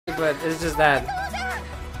stupid. It's just that.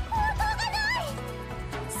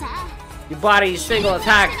 Your body single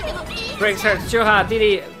attack brings her to Chuha.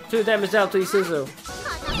 Didi 2 damage dealt to Isuzu.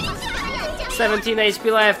 17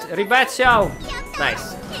 HP left. Ribatio.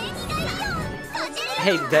 Nice.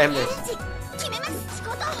 8 damage.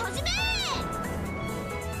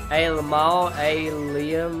 Ailmao,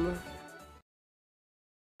 Alien.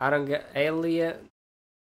 I don't get Alien.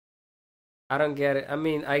 I don't get it. I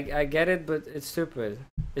mean, I get it, but it's stupid.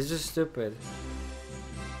 It's just stupid.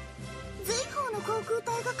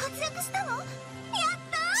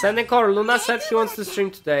 Sending call. Luna said he wants to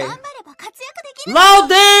stream today.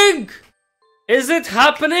 Loading! Is it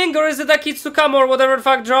happening or is it Akitsuka or whatever the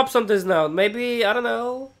fuck drops on this note? Maybe, I don't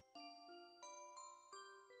know.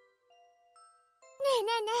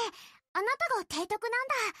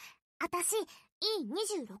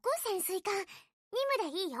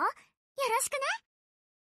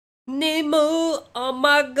 Nimu, oh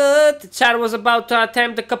my god. The chat was about to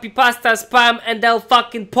attempt the copy pasta spam and they'll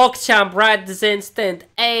fucking pogchamp right this instant.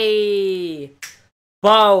 Hey!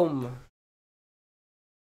 Boom!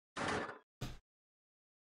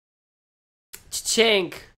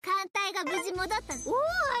 Chink!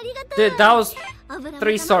 Dude, that was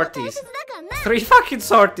 3 sorties. 3 fucking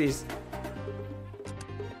sorties.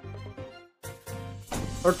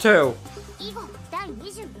 Or 2.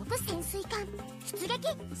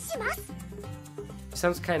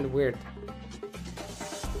 Sounds kind of weird.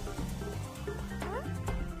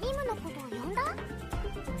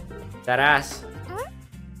 That ass.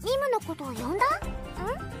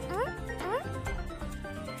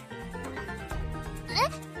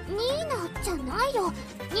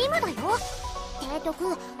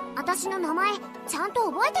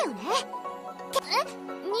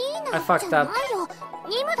 I fucked up.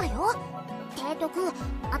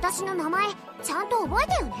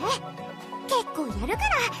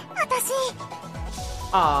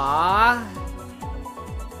 Aww.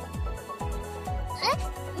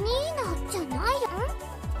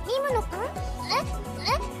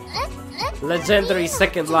 Legendary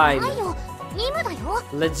second line.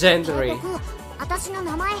 Legendary.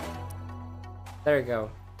 There you go.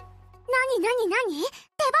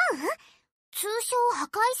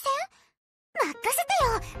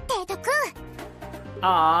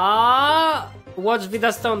 Aww. Watch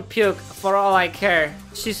Vida Stone puke for all I care.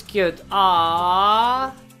 She's cute.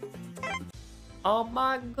 Aww. Oh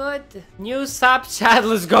my god. New sub chat.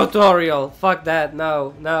 Let's go tutorial. Fuck that.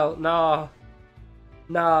 No. No. No.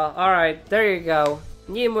 No. Alright. There you go.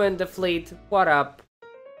 Nimu in the fleet. What up?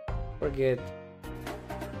 We're good.